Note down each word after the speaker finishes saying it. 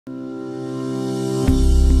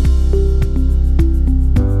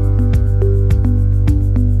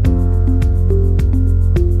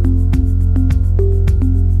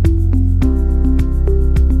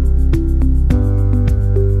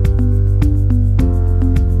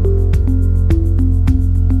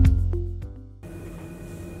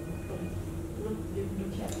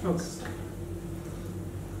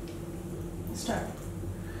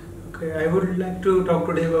to talk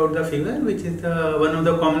today about the fever, which is one of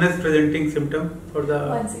the commonest presenting symptom for the.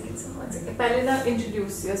 One second, sir. One second. Pehले na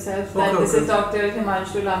introduce yourself. Okay, This is Dr.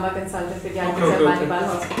 Himanshu Batra, consultant pediatrics at Manipal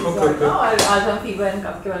Hospital. Okay. और आज हम fever and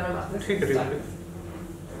cough के बारे में बात करेंगे.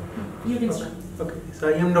 You can start. Okay, so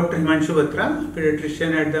I am Dr. Himanshu Batra,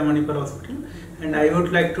 pediatrician at the Manipal Hospital, and I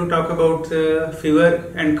would like to talk about fever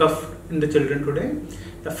and cough in the children today.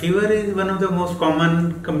 The fever is one of the most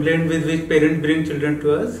common complaints with which parents bring children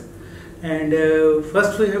to us. And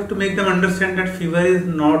first we have to make them understand that fever is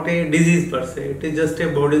not a disease per se, it is just a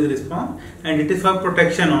body's response and it is for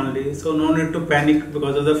protection only, so no need to panic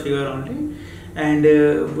because of the fever only. And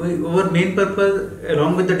our main purpose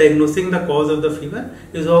along with the diagnosing the cause of the fever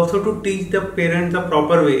is also to teach the parents the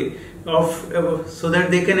proper way of so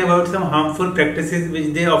that they can avoid some harmful practices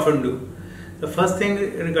which they often do. The first thing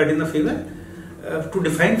regarding the fever, to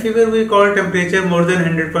define fever we call temperature more than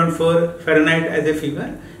 100.4 Fahrenheit as a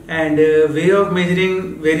fever. And way of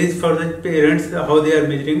measuring varies for the parents how they are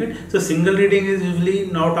measuring it. So single reading is usually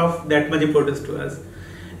not of that much importance to us.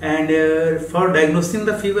 And for diagnosing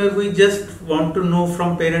the fever, we just want to know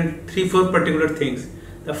from parents 3-4 particular things.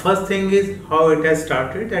 The first thing is how it has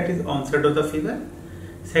started, that is onset of the fever.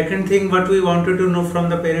 Second thing what we wanted to know from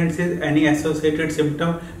the parents is any associated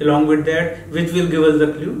symptom along with that which will give us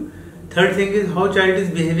the clue. Third thing is how child is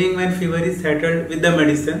behaving when fever is settled with the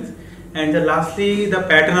medicines. And lastly, the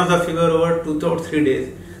pattern of the fever over 2 or 3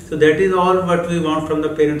 days. So that is all what we want from the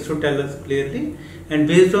parents to tell us clearly. And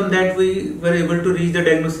based on that, we were able to reach the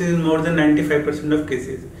diagnosis in more than 95% of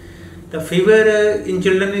cases. The fever in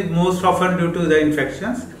children is most often due to the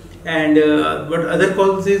infections. And but other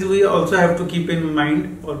causes we also have to keep in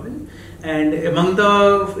mind always. And among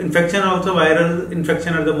the infection also viral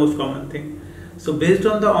infection are the most common thing. So based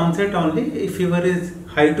on the onset only, if fever is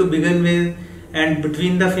high to begin with, and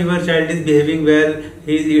between the fever child is behaving well,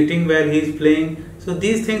 he is eating well, he is playing. So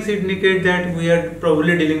these things indicate that we are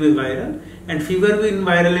probably dealing with viral. And fever in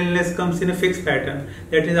viral illness comes in a fixed pattern.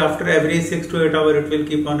 That is after every 6 to 8 hours it will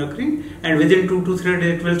keep on occurring, and within 2 to 3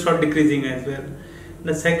 days it will start decreasing as well.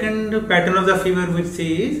 The second pattern of the fever we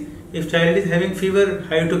see is if child is having fever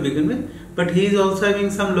high to begin with, but he is also having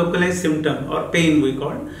some localized symptom or pain we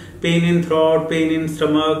call. Pain in throat, pain in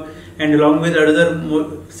stomach, and along with other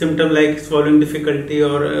symptoms like swallowing difficulty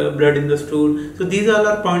or blood in the stool. So these all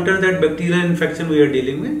are pointers that bacterial infection we are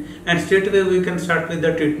dealing with, and straight away we can start with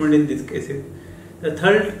the treatment in these cases. The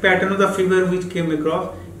third pattern of the fever which came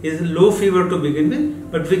across is low fever to begin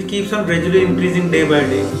with, but which keeps on gradually increasing day by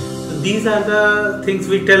day. So these are the things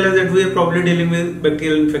which tell us that we are probably dealing with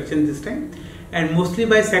bacterial infection this time. And mostly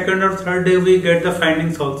by second or third day we get the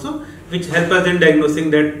findings also, which help us in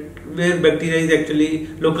diagnosing that where bacteria is actually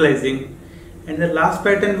localizing. And the last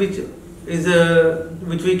pattern which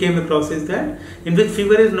we came across is that in which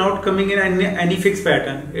fever is not coming in any fixed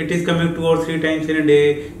pattern. It is coming 2 or 3 times in a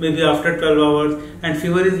day, maybe after 12 hours, and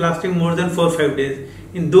fever is lasting more than 4 or 5 days.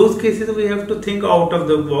 In those cases we have to think out of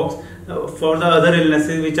the box for the other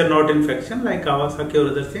illnesses which are not infection like Kawasaki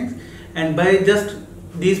or other things. And by just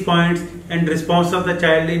these points and response of the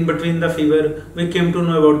child in between the fever, we came to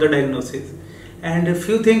know about the diagnosis. And a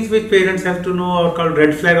few things which parents have to know are called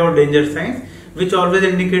red flag or danger signs, which always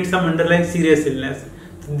indicate some underlying serious illness.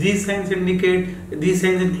 These signs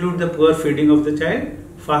include the poor feeding of the child,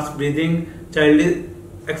 fast breathing, child is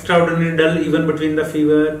extraordinarily dull even between the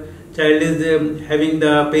fever, child is having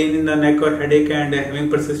the pain in the neck or headache and having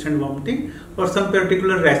persistent vomiting, or some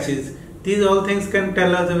particular rashes. These all things can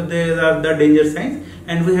tell us if they are the danger signs,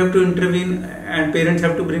 and we have to intervene, and parents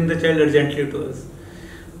have to bring the child urgently to us.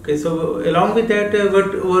 Okay, so along with that,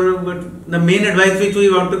 what the main advice which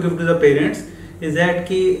we want to give to the parents is that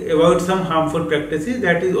avoid some harmful practices,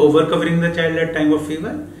 that is over covering the child at time of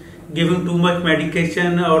fever, giving too much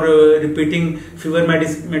medication or repeating fever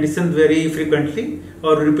medicine very frequently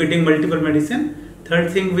or repeating multiple medicine. Third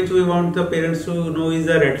thing which we want the parents to know is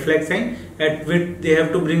the red flag sign at which they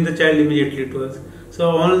have to bring the child immediately to us. So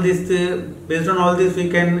all this, based on all this, we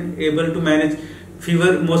can able to manage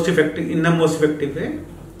fever in the most effective way.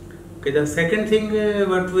 Okay, the second thing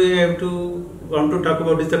what we want to talk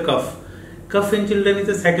about is the cough. Cough in children is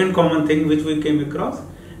the second common thing which we came across,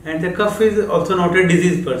 and the cough is also not a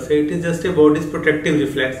disease per se. It is just a body's protective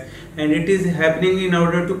reflex, and it is happening in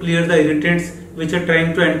order to clear the irritants which are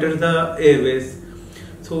trying to enter the airways.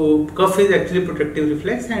 So cough is actually protective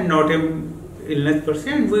reflex and not an illness per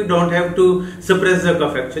se, and we don't have to suppress the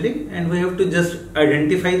cough actually, and we have to just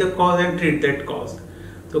identify the cause and treat that cause.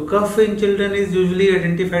 So cough in children is usually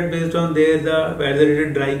identified based on whether it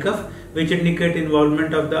is dry cough, which indicate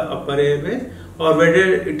involvement of the upper airways, or whether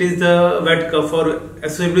it is the wet cough or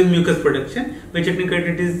associated with mucus production, which indicates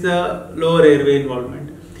it is the lower airway involvement.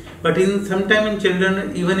 But in sometime in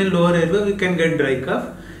children, even in lower airway, we can get dry cough,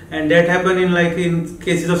 and that happen in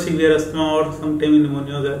cases of severe asthma or sometime in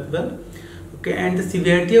pneumonia as well. Okay, and the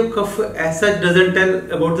severity of cough as such doesn't tell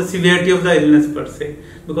about the severity of the illness per se,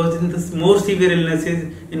 because in the more severe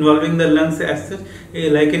illnesses involving the lungs as such,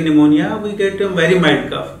 like in pneumonia, we get a very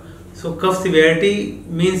mild cough. So cough severity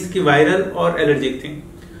means viral or allergic thing.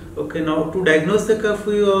 Okay, now to diagnose the cough,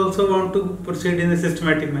 we also want to proceed in a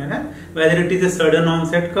systematic manner, whether it is a sudden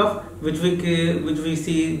onset cough, which we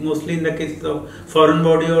see mostly in the cases of foreign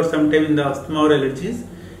body or sometime in the asthma or allergies.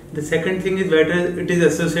 The second thing is whether it is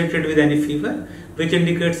associated with any fever, which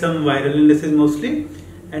indicates some viral illnesses mostly.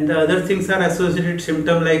 And the other things are associated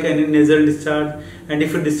symptoms like any nasal discharge, and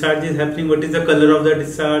if a discharge is happening, what is the color of the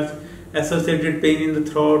discharge, associated pain in the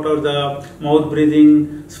throat or the mouth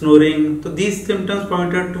breathing, snoring. So these symptoms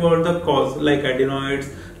pointed toward the cause, like adenoids,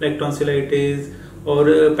 like tonsillitis, or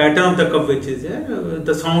pattern of the cough which is there,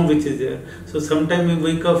 the sound which is there. So sometimes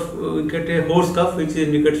we get a hoarse cough which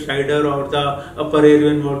indicates stridor or the upper airway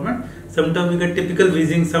involvement. Sometimes we get typical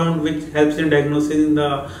wheezing sound which helps in diagnosing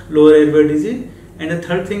the lower airway disease. And the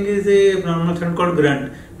third thing is a normal sound called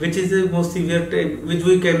grunt, which is the most severe type, which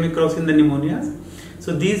we came across in the pneumonias.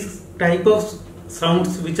 So these type of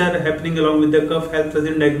sounds which are happening along with the cough helps us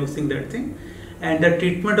in diagnosing that thing. And the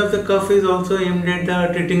treatment of the cough is also aimed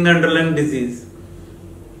at treating the underlying disease.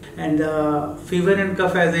 And fever and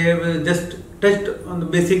cough, as I have just touched on the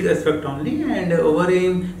basic aspect only, and our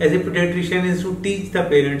aim as a pediatrician is to teach the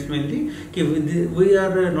parents mainly. We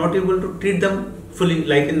are not able to treat them fully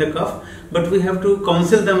like in the cough, but we have to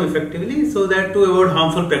counsel them effectively so that to avoid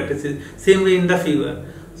harmful practices. Same way in the fever.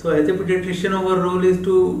 So as a pediatrician, our role is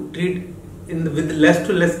to treat with less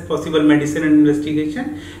to less possible medicine and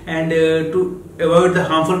investigation, and to avoid the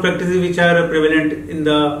harmful practices which are prevalent in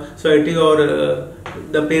the society or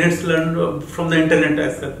the parents learn from the internet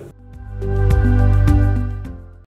as well.